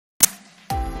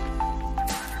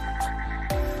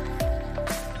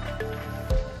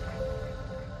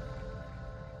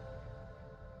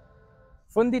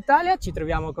Fondo Italia, ci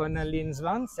troviamo con Linn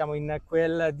Svahn, siamo in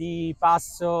quel di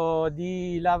Passo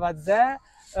di Lavazè.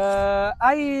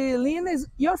 Linn, is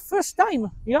your first time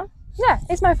here? Yeah,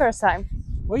 it's my first time.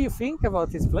 What do you think about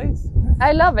this place?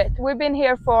 I love it. We've been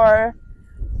here for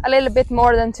a little bit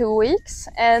more than 2 weeks,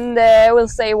 and we'll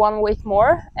stay 1 week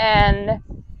more. And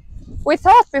we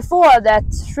thought before that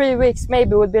 3 weeks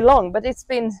maybe would be long, but it's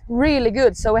been really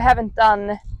good. So we haven't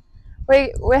done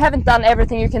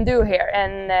everything you can do here,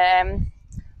 and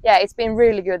yeah, it's been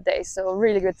really good days. So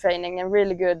really good training and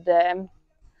really good,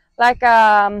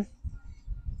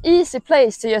 easy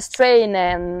place to just train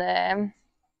and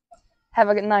have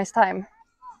a nice time.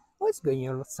 What's going on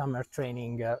your summer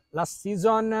training? Last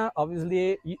season,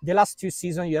 obviously, the last 2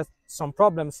 seasons, you had some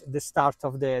problems at the start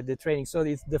of the training. So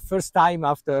it's the first time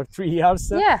after 3 years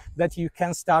that you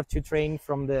can start to train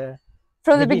from the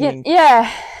beginning. Yeah,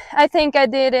 I think I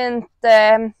didn't.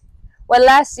 Well,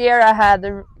 last year I had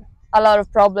a lot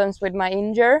of problems with my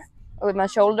with my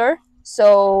shoulder.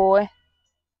 So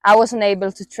I wasn't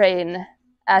able to train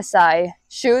as I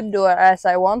should or as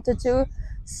I wanted to.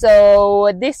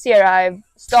 So this year I've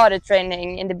started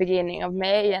training in the beginning of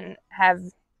May and have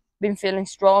been feeling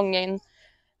strong, and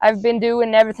I've been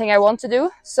doing everything I want to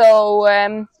do. So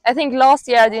I think last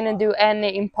year I didn't do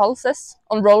any impulses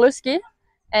on roller ski,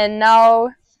 and now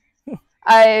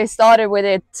I started with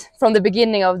it from the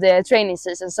beginning of the training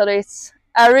season. So it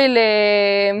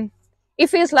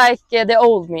feels like the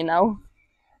old me now.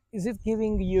 Is it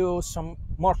giving you some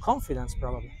more confidence,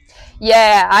 probably?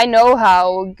 Yeah, I know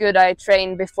how good I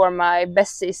trained before my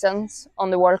best seasons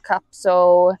on the World Cup,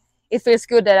 so it feels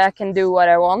good that I can do what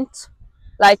I want.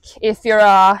 Like, if you're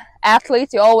an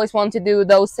athlete, you always want to do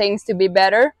those things to be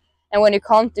better, and when you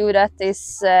can't do that,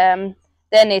 then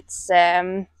it's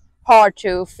hard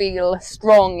to feel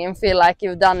strong and feel like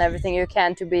you've done everything you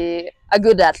can to be a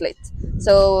good athlete.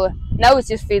 So now it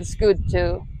just feels good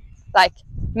to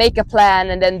make a plan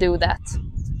and then do that.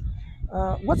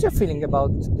 What's your feeling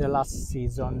about the last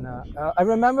season? I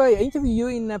remember I interviewed you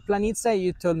in Planitza.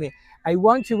 You told me, I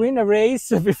want to win a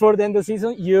race before the end of the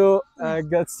season. You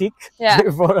got sick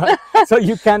before, so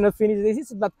you cannot finish the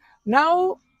season. But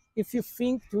now, if you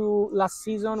think to last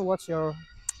season, what's your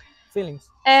feelings?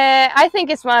 I think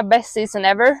it's my best season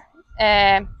ever.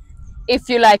 If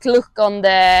you look on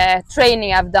the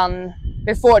training I've done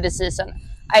before the season,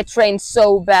 I trained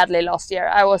so badly last year.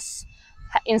 I was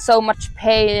in so much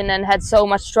pain and had so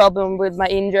much trouble with my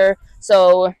injury.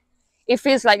 So it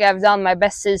feels like I've done my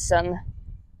best season,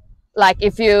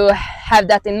 if you have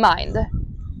that in mind.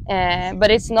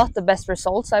 But it's not the best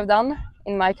results I've done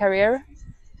in my career.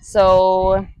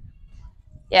 So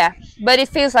yeah, but it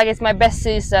feels like it's my best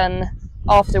season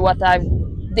after what I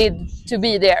did to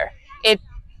be there.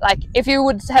 If you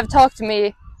would have talked to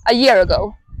me a year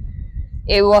ago,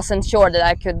 it wasn't sure that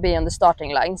I could be on the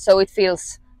starting line. So it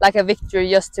feels like a victory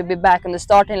just to be back on the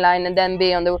starting line and then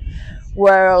be on the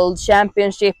World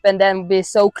Championship and then be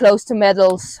so close to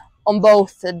medals on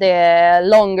both the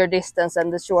longer distance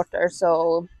and the shorter.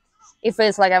 So it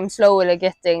feels like I'm slowly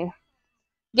getting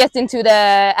to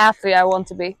the athlete I want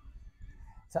to be.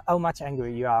 So how much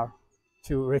angry you are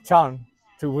to return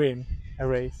to win a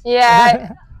race?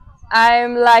 Yeah,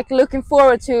 I'm looking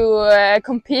forward to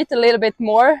compete a little bit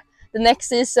more the next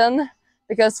season,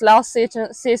 because last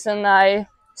season I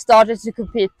started to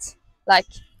compete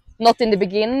not in the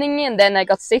beginning, and then I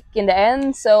got sick in the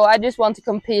end. So I just want to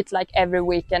compete every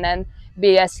weekend and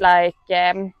be as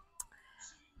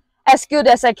good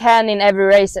as I can in every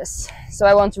races. So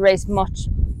I want to race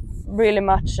really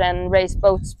much, and race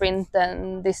both sprint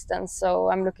and distance. So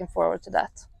I'm looking forward to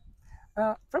that.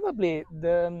 Probably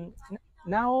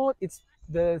now it's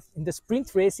in the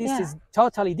sprint races is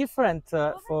totally different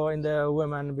in the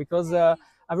women, because I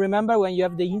remember when you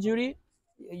have the injury,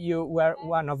 you were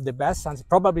one of the best, and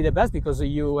probably the best, because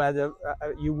you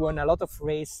won a lot of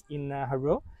race in a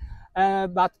row.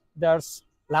 But there's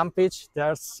Lampage,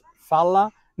 there's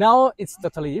Falla. Now it's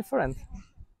totally different.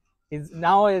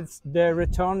 Now it's the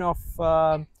return of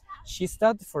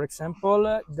Schistad, for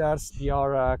example. There's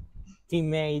your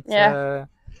teammate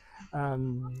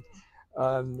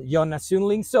Jonna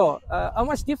Sundling. So how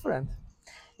much different?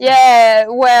 Yeah,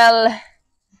 well,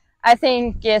 I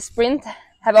think sprint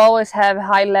have always have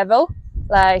high level,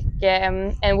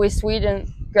 and we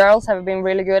Sweden girls have been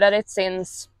really good at it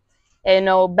since,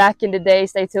 back in the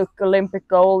days they took Olympic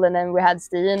gold, and then we had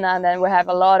Stina, and then we have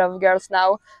a lot of girls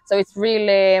now. So it's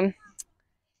really,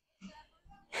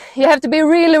 you have to be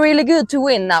really, really good to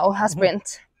win now a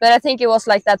sprint. But I think it was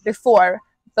like that before,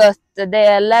 but the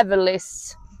level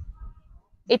is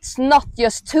it's not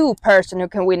just 2 persons who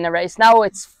can win a race. Now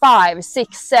it's 5,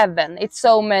 6, 7. It's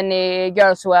so many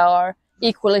girls who are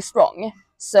equally strong.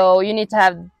 So you need to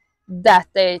have that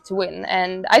day to win.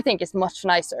 And I think it's much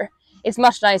nicer. It's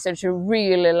much nicer to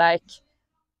really like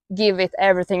give it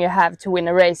everything you have to win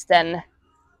a race than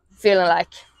feeling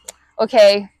like,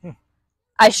 okay,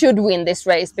 I should win this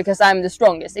race because I'm the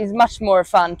strongest. It's much more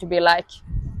fun to be like,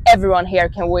 everyone here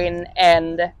can win,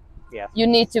 and you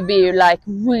need to be like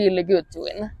really good to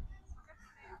win.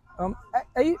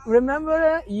 I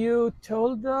remember you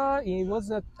told it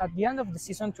was at the end of the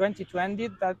season 2020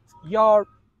 that your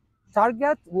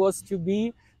target was to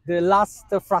be the last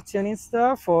fractionist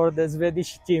for the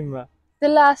Swedish team. The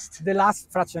last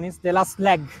fractionist, the last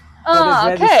leg for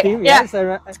the Swedish team. Yeah. Yes,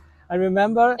 I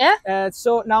remember. Yeah.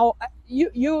 So now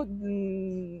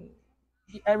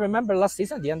I remember last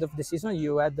season, at the end of the season,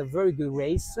 you had a very good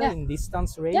race in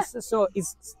distance race. So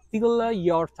is still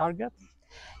your target?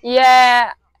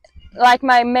 Yeah, like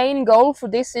my main goal for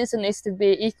this season is to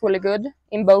be equally good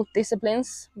in both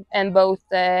disciplines, and both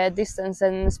distance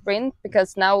and sprint,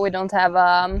 because now we don't have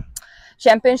a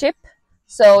championship.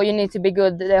 So you need to be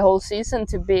good the whole season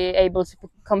to be able to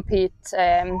compete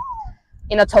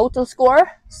in a total score.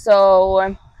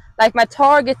 So like my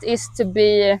target is to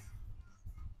be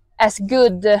as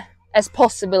good as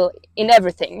possible in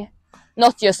everything,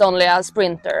 not just only a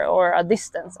sprinter or a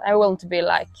distance. I want to be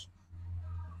like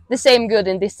the same good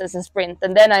in distance and sprint,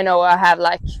 and then I know I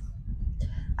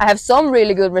have some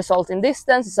really good results in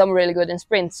distance, some really good in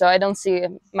sprint. So I don't see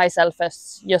myself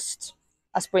as just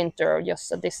a sprinter or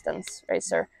just a distance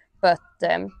racer. But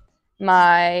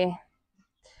my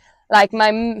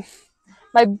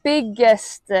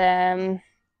biggest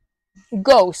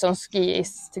goals on ski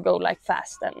is to go like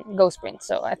fast and go sprint.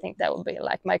 So I think that will be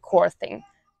like my core thing.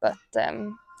 But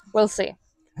we'll see.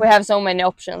 We have so many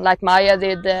options. Like Maja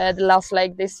did the last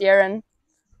leg this year and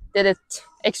did it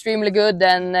extremely good.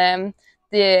 And on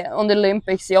the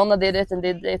Olympics, Jonna did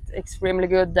it extremely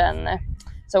good. And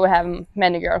so we have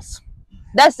many girls.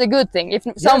 That's the good thing. If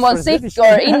someone's sick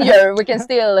or injured, we can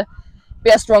still be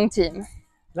a strong team.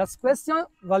 Last question,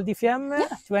 Val di Fiemme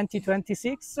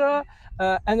 2026.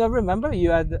 And I remember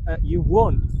you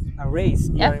won a race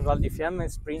here in Val di Fiemme, a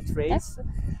sprint race.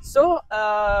 So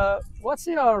what's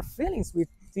your feelings with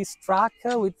this track,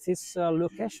 with this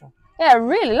location? Yeah, I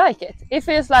really like it. It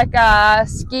feels like a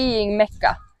skiing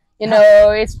mecca. You know,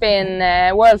 it's been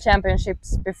world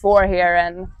championships before here,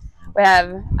 and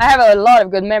I have a lot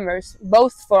of good memories,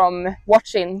 both from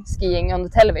watching skiing on the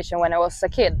television when I was a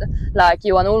kid, like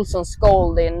Johan Olsson's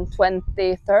gold in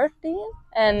 2013,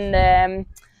 and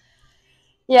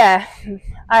yeah,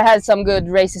 I had some good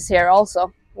races here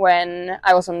also when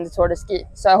I was on the Tour de Ski.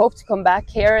 So I hope to come back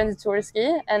here in the Tour de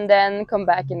Ski and then come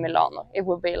back in Milano. It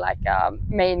will be like a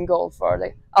main goal for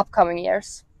the upcoming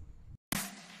years.